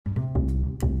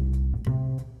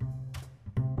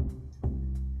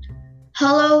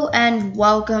Hello and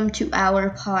welcome to our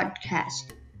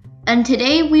podcast. And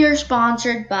today we are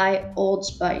sponsored by Old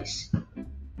Spice.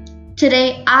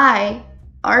 Today I,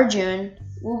 Arjun,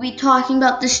 will be talking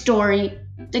about the story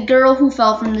The Girl Who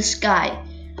Fell from the Sky,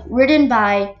 written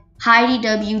by Heidi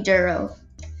W. Duro.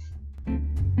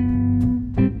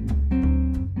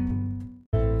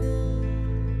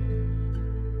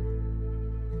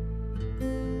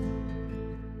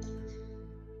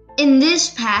 In this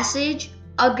passage,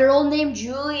 a girl named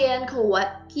Julianne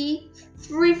Kowetke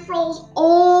free falls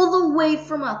all the way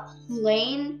from a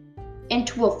plane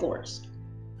into a forest.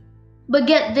 But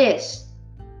get this,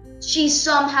 she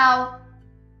somehow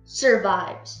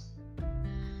survives.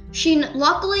 She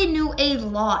luckily knew a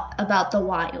lot about the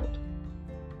wild.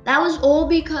 That was all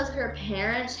because her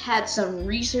parents had some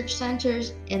research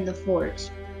centers in the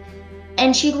forest,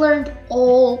 and she learned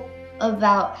all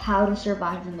about how to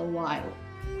survive in the wild.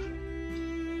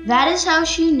 That is how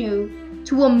she knew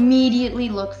to immediately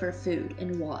look for food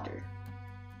and water.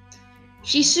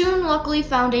 She soon luckily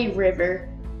found a river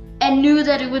and knew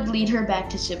that it would lead her back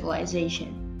to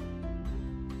civilization.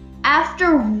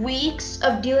 After weeks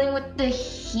of dealing with the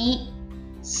heat,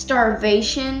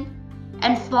 starvation,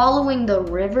 and following the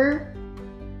river,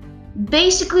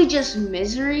 basically just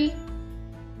misery,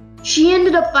 she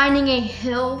ended up finding a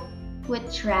hill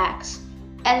with tracks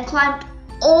and climbed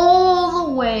all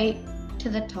the way to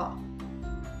the top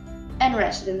and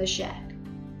rested in the shack.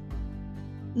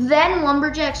 Then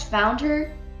lumberjacks found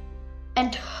her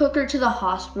and took her to the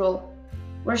hospital,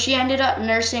 where she ended up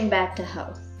nursing back to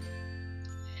health.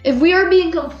 If we are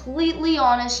being completely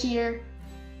honest here,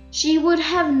 she would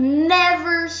have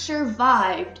never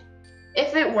survived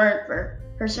if it weren't for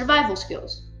her survival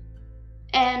skills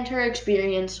and her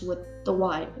experience with the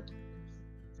wild.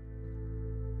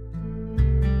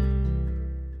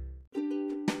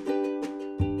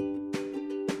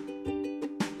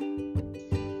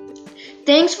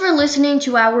 Thanks for listening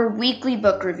to our weekly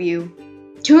book review.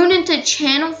 Tune into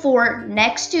Channel 4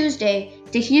 next Tuesday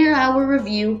to hear our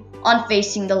review on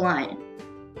Facing the Lion.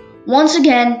 Once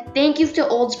again, thank you to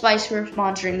Old Spice for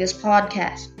sponsoring this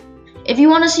podcast. If you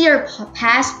want to see our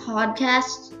past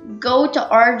podcasts, go to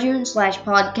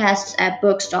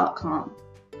arjun/podcasts@books.com.